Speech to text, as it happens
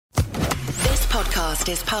podcast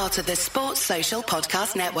is part of the Sports Social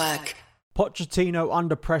Podcast Network. Pochettino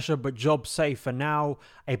under pressure but job safe for now,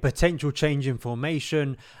 a potential change in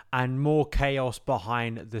formation and more chaos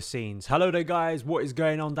behind the scenes. Hello there guys, what is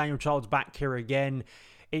going on? Daniel Childs back here again.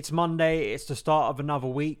 It's Monday, it's the start of another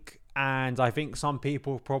week, and I think some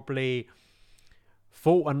people probably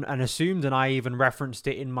thought and assumed, and I even referenced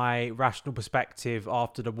it in my rational perspective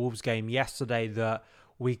after the Wolves game yesterday, that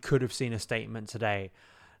we could have seen a statement today.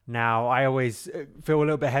 Now, I always feel a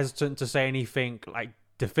little bit hesitant to say anything like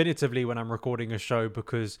definitively when I'm recording a show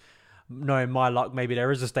because knowing my luck, maybe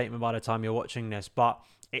there is a statement by the time you're watching this, but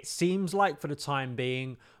it seems like for the time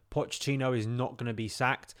being, Pochettino is not going to be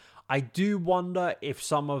sacked. I do wonder if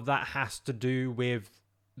some of that has to do with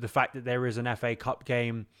the fact that there is an FA Cup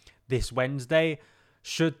game this Wednesday.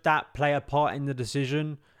 Should that play a part in the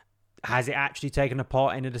decision? Has it actually taken a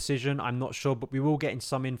part in the decision? I'm not sure, but we will get in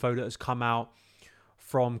some info that has come out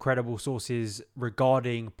from credible sources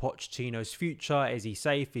regarding Pochettino's future. Is he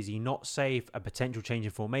safe? Is he not safe? A potential change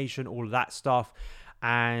in formation, all of that stuff.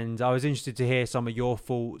 And I was interested to hear some of your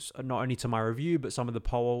thoughts, not only to my review, but some of the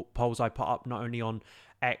polls I put up, not only on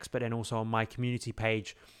X, but then also on my community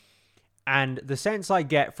page. And the sense I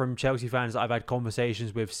get from Chelsea fans that I've had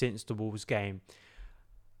conversations with since the Wolves game,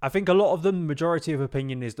 I think a lot of them, majority of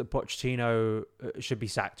opinion is that Pochettino should be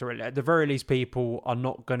sacked, or at the very least, people are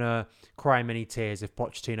not going to cry many tears if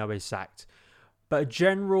Pochettino is sacked. But a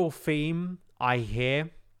general theme I hear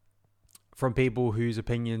from people whose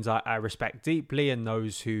opinions I respect deeply and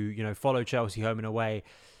those who, follow Chelsea home and away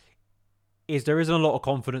is there isn't a lot of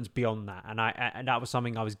confidence beyond that. And that was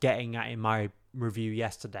something I was getting at in my review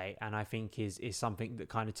yesterday, and I think is something that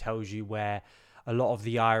kind of tells you where a lot of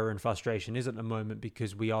the ire and frustration is at the moment,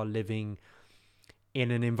 because we are living in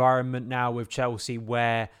an environment now with Chelsea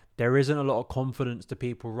where there isn't a lot of confidence to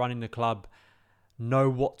people running the club know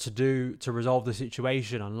what to do to resolve the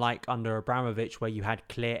situation. Unlike under Abramovich, where you had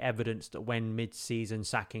clear evidence that when mid-season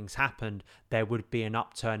sackings happened, there would be an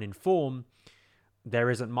upturn in form, there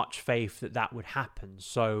isn't much faith that that would happen.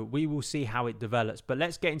 So we will see how it develops. But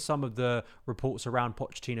let's get in some of the reports around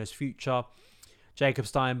Pochettino's future. Jacob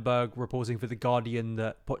Steinberg reporting for The Guardian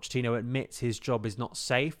that Pochettino admits his job is not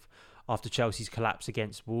safe after Chelsea's collapse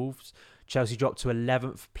against Wolves. Chelsea dropped to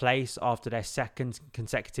 11th place after their second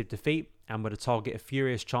consecutive defeat, and with a target of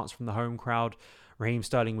furious chants from the home crowd. Raheem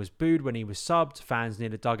Sterling was booed when he was subbed. Fans near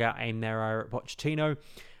the dugout aimed their ire at Pochettino,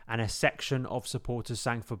 and a section of supporters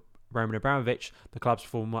sang for Roman Abramovich, the club's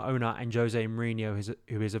former owner, and Jose Mourinho,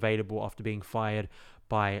 who is available after being fired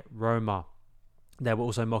by Roma. There were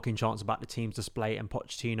also mocking chants about the team's display, and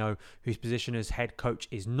Pochettino, whose position as head coach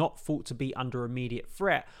is not thought to be under immediate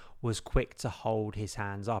threat, was quick to hold his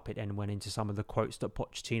hands up. It then went into some of the quotes that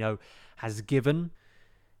Pochettino has given.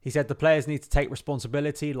 He said the players need to take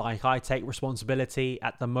responsibility like I take responsibility.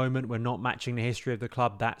 At the moment, we're not matching the history of the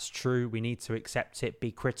club. That's true. We need to accept it,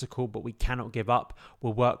 be critical, but we cannot give up.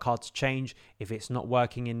 We'll work hard to change. If it's not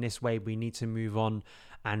working in this way, we need to move on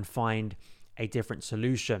and find a different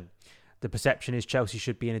solution. The perception is Chelsea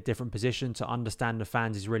should be in a different position. To understand the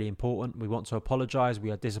fans is really important. We want to apologise.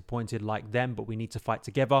 We are disappointed like them, but we need to fight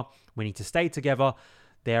together. We need to stay together.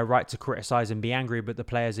 They are right to criticise and be angry, but the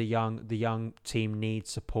players are young. The young team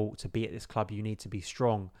needs support. To be at this club, you need to be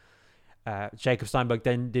strong. Jacob Steinberg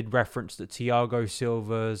then did reference that Thiago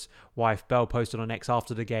Silva's wife, Belle, posted on X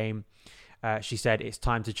after the game. She said, "It's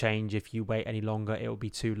time to change. If you wait any longer, it will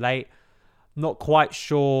be too late." Not quite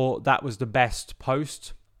sure that was the best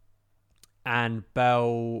post. And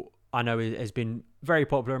Bell, I know, has been very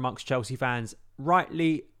popular amongst Chelsea fans,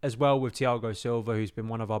 rightly as well, with Thiago Silva, who's been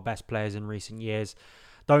one of our best players in recent years.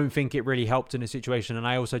 Don't think it really helped in the situation, and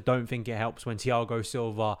I also don't think it helps when Thiago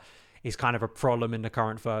Silva is kind of a problem in the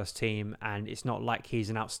current first team, and it's not like he's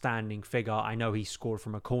an outstanding figure. I know he scored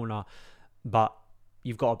from a corner, but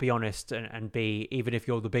you've got to be honest and be, even if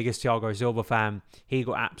you're the biggest Thiago Silva fan, he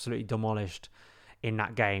got absolutely demolished in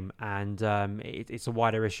that game, and it's a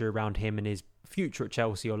wider issue around him and his future at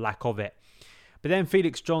Chelsea, or lack of it. But then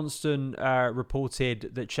Felix Johnston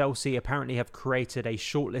reported that Chelsea apparently have created a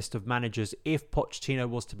short list of managers if Pochettino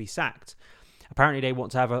was to be sacked. Apparently they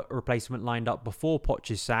want to have a replacement lined up before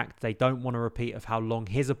Poch is sacked. They don't want a repeat of how long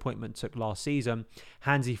his appointment took last season.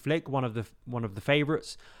 Hansi Flick, one of the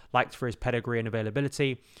favourites, liked for his pedigree and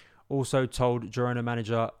availability, also told Girona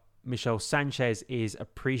manager Michel Sanchez is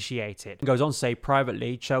appreciated. He goes on to say,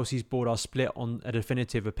 privately, Chelsea's board are split on a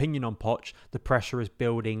definitive opinion on Poch. The pressure is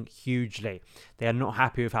building hugely. They are not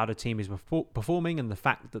happy with how the team is performing and the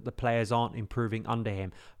fact that the players aren't improving under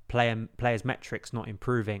him. Players' metrics not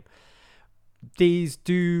improving. These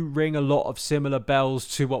do ring a lot of similar bells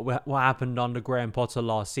to what happened under Graham Potter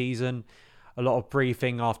last season. a lot of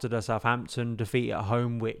briefing after the Southampton defeat at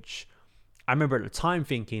home, which I remember at the time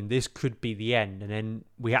thinking this could be the end. And then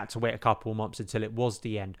we had to wait a couple of months until it was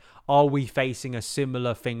the end. Are we facing a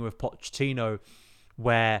similar thing with Pochettino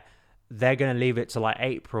where they're going to leave it to like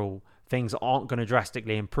April, things aren't going to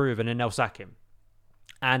drastically improve, and then they'll sack him?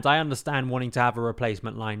 And I understand wanting to have a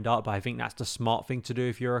replacement lined up, but I think that's the smart thing to do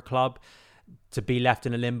if you're a club, to be left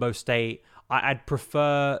in a limbo state. I'd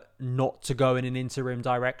prefer not to go in an interim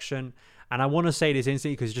direction. And I want to say this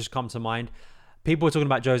instantly because it just come to mind. People are talking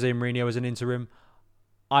about Jose Mourinho as an interim.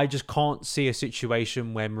 I just can't see a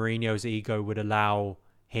situation where Mourinho's ego would allow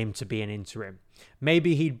him to be an interim.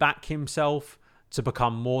 Maybe he'd back himself to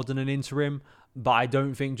become more than an interim, but I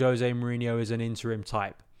don't think Jose Mourinho is an interim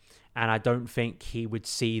type. And I don't think he would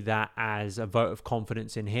see that as a vote of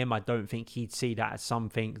confidence in him. I don't think he'd see that as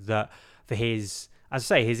something that for his, as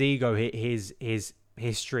I say, his ego, his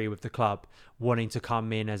history with the club, wanting to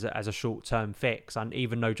come in as a short-term fix. And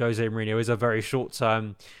even though Jose Mourinho is a very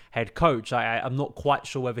short-term head coach, I'm not quite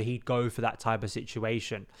sure whether he'd go for that type of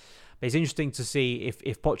situation. But it's interesting to see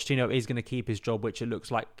if Pochettino is going to keep his job, which it looks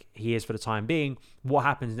like he is for the time being, what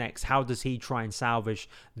happens next? How does he try and salvage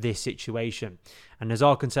this situation? And there's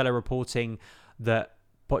Arcancella reporting that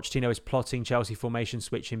Pochettino is plotting Chelsea formation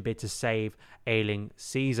switch in bid to save ailing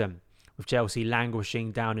season. With Chelsea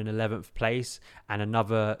languishing down in 11th place and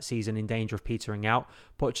another season in danger of petering out,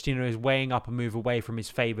 Pochettino is weighing up a move away from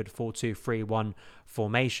his favoured 4-2-3-1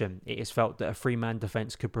 formation. It is felt that a three-man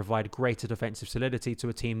defence could provide greater defensive solidity to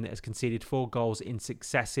a team that has conceded 4 goals in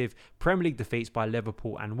successive Premier League defeats by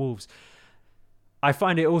Liverpool and Wolves. I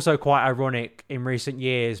find it also quite ironic in recent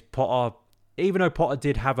years, Potter, even though Potter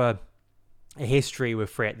did have a history with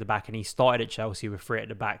 3 at the back and he started at Chelsea with 3 at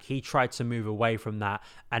the back, he tried to move away from that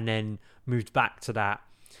and then moved back to that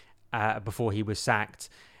before he was sacked.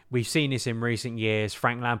 We've seen this in recent years.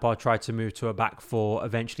 Frank Lampard tried to move to a back 4,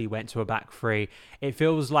 eventually went to a back 3. It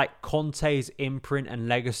feels like Conte's imprint and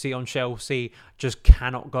legacy on Chelsea just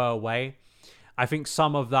cannot go away. I think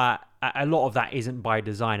some of that, a lot of that isn't by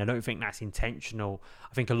design. I don't think that's intentional.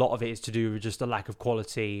 I think a lot of it is to do with just a lack of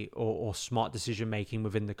quality or smart decision making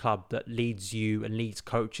within the club that leads you and leads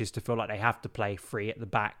coaches to feel like they have to play 3 at the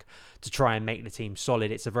back to try and make the team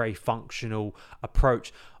solid. It's a very functional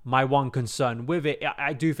approach. My one concern with it,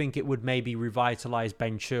 I do think it would maybe revitalise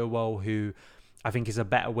Ben Chilwell, who I think is a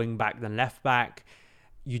better wing back than left back.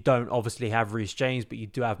 You don't obviously have Reece James, but you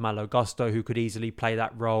do have Malo Gusto, who could easily play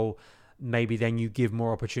that role. Maybe then you give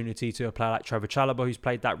more opportunity to a player like Trevor Chalobah, who's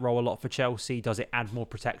played that role a lot for Chelsea. Does it add more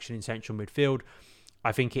protection in central midfield?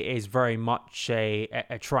 I think it is very much a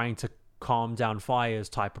trying to calm down fires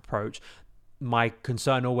type approach. My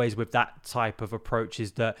concern always with that type of approach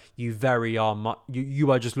is that you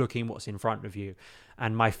are just looking what's in front of you.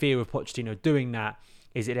 And my fear with Pochettino doing that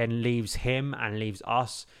is it then leaves him and leaves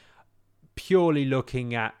us purely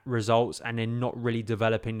looking at results and then not really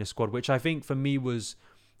developing the squad, which I think for me was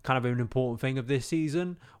kind of an important thing of this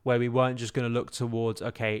season, where we weren't just going to look towards,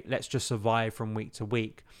 okay, let's just survive from week to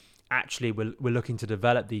week. Actually, we're looking to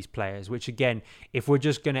develop these players, which again, if we're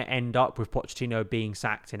just going to end up with Pochettino being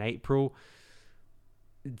sacked in April,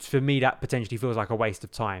 for me, that potentially feels like a waste of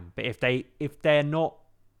time. But if they're not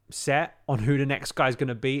set on who the next guy's going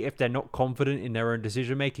to be, if they're not confident in their own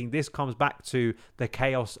decision making, this comes back to the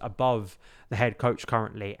chaos above the head coach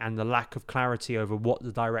currently and the lack of clarity over what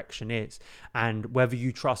the direction is and whether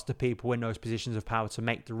you trust the people in those positions of power to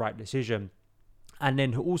make the right decision. And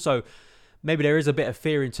then also, maybe there is a bit of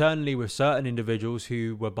fear internally with certain individuals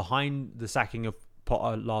who were behind the sacking of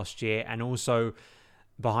Potter last year and also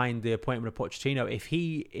behind the appointment of Pochettino. If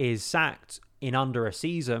he is sacked in under a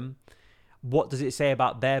season, what does it say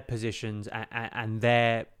about their positions and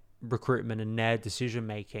their recruitment and their decision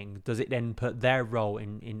making? Does it then put their role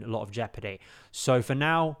in a lot of jeopardy? So for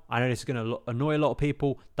now, I know this is going to annoy a lot of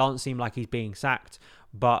people. Doesn't seem like he's being sacked,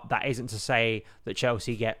 but that isn't to say that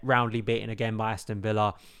Chelsea get roundly beaten again by Aston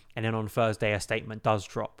Villa and then on Thursday a statement does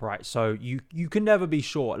drop, right? So you can never be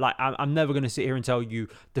sure. Like I'm never going to sit here and tell you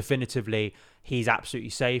definitively he's absolutely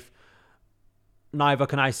safe. Neither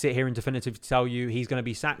can I sit here and definitively tell you he's going to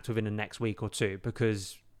be sacked within the next week or two,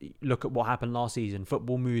 because look at what happened last season.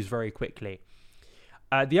 Football moves very quickly.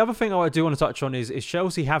 The other thing I do want to touch on is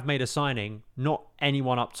Chelsea have made a signing, not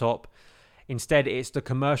anyone up top. Instead, it's the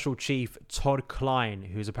commercial chief, Todd Klein,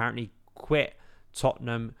 who's apparently quit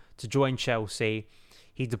Tottenham to join Chelsea.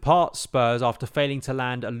 He departs Spurs after failing to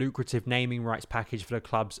land a lucrative naming rights package for the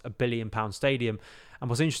club's £1 billion stadium. And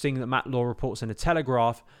what's interesting that Matt Law reports in the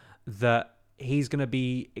Telegraph that he's going to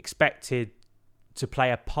be expected to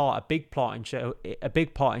play a big part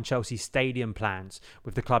in Chelsea's stadium plans,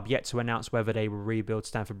 with the club yet to announce whether they will rebuild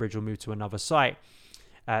Stamford Bridge or move to another site.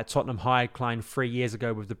 Tottenham hired Klein 3 years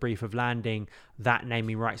ago with the brief of landing that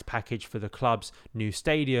naming rights package for the club's new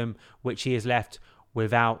stadium, which he has left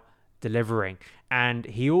without delivering. And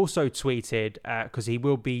he also tweeted, because he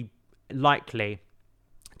will be likely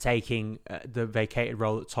taking the vacated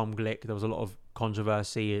role at Tom Glick. There was a lot of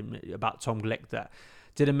controversy about Tom Glick that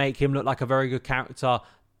didn't make him look like a very good character.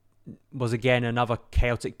 Was again another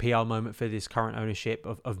chaotic PR moment for this current ownership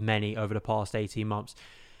of many over the past 18 months.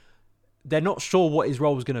 They're not sure what his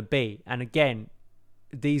role is going to be. And again,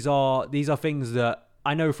 these are things that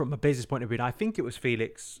I know from a business point of view. And I think it was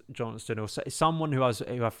Felix Johnston or someone who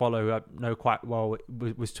I follow, who I know quite well,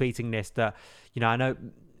 was tweeting this, that, I know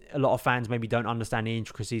a lot of fans maybe don't understand the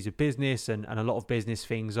intricacies of business, and a lot of business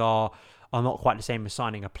things are not quite the same as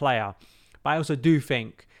signing a player. But I also do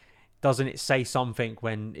think, doesn't it say something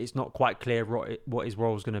when it's not quite clear what his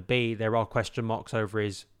role is going to be? There are question marks over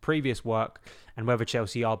his previous work and whether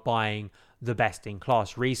Chelsea are buying the best in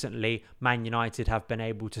class. Recently, Man United have been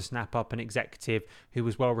able to snap up an executive who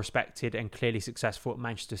was well respected and clearly successful at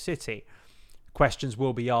Manchester City. Questions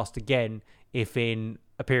will be asked again if in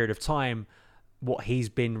a period of time what he's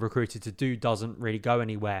been recruited to do doesn't really go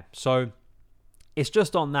anywhere. So it's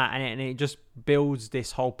just on that, and it just builds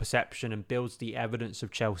this whole perception and builds the evidence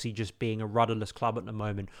of Chelsea just being a rudderless club at the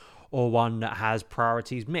moment, or one that has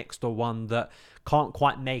priorities mixed, or one that can't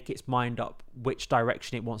quite make its mind up which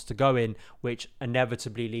direction it wants to go in, which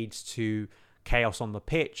inevitably leads to chaos on the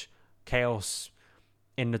pitch, chaos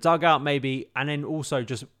in the dugout maybe, and then also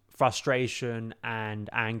just frustration and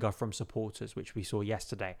anger from supporters, which we saw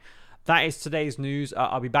yesterday. That is today's news.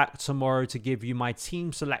 I'll be back tomorrow to give you my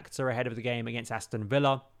team selector ahead of the game against Aston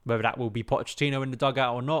Villa. Whether that will be Pochettino in the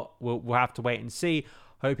dugout or not, we'll have to wait and see.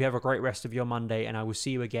 Hope you have a great rest of your Monday, and I will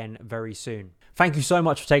see you again very soon. Thank you so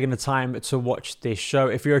much for taking the time to watch this show.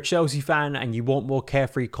 If you're a Chelsea fan and you want more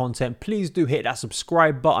carefree content, please do hit that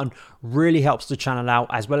subscribe button. Really helps the channel out,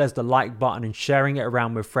 as well as the like button and sharing it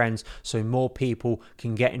around with friends so more people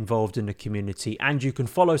can get involved in the community. And you can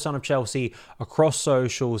follow Son of Chelsea across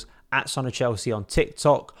socials at Son of Chelsea on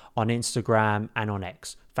TikTok, on Instagram, and on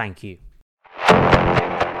X. Thank you.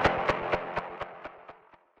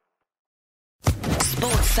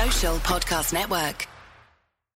 Sports Social Podcast Network.